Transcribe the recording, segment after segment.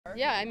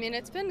Yeah, I mean,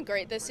 it's been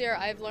great this year.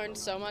 I've learned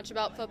so much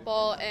about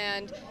football,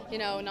 and, you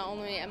know, not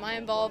only am I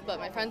involved, but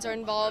my friends are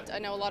involved. I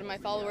know a lot of my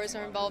followers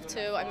are involved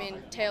too. I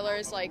mean,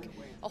 Taylor's like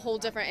a whole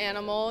different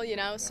animal, you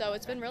know, so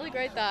it's been really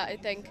great that I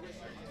think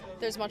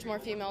there's much more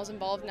females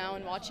involved now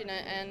in watching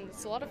it, and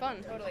it's a lot of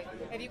fun. Totally.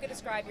 If you could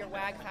describe your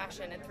WAG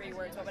fashion in 3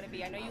 words, what would it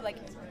be? I know you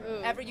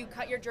you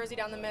cut your jersey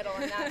down the middle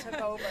and that took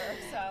over,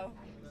 so.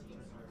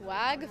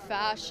 WAG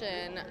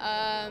fashion.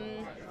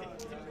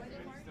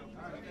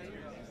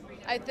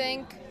 I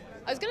think,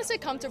 I was going to say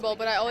comfortable,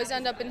 but I always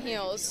end up in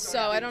heels, so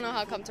I don't know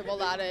how comfortable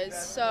that is.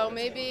 So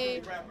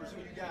maybe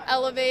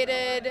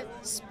elevated,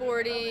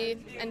 sporty,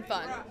 and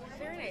fun.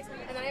 Very nice.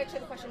 And then I actually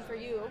have a question for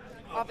you.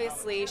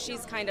 Obviously,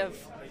 she's kind of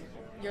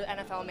your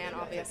NFL man,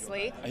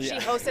 obviously. Yeah.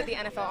 She hosted the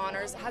NFL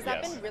Honors. Has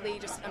that Yes. been really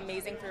just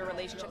amazing for your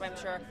relationship, I'm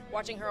sure,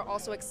 watching her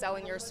also excel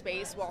in your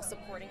space while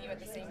supporting you at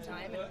the same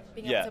time and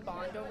being able to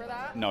bond over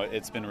that? No,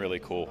 it's been really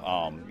cool.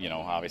 You know,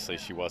 obviously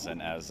she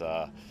wasn't as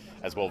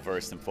well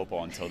versed in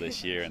football until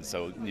this year, and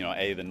so, you know,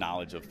 the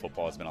knowledge of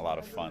football has been a lot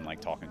of fun,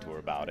 like talking to her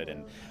about it.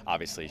 And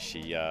obviously she,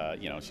 you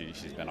know,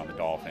 she's been on the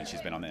Dolphins,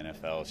 she's been on the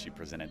NFL, she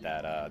presented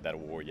that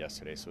award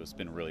yesterday, so it's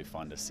been really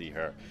fun to see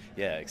her,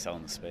 excel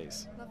in the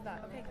space. Love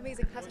that. Okay,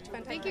 amazing. Have such a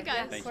fantastic Thank you,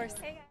 guys. Of course.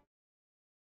 Hey, guys.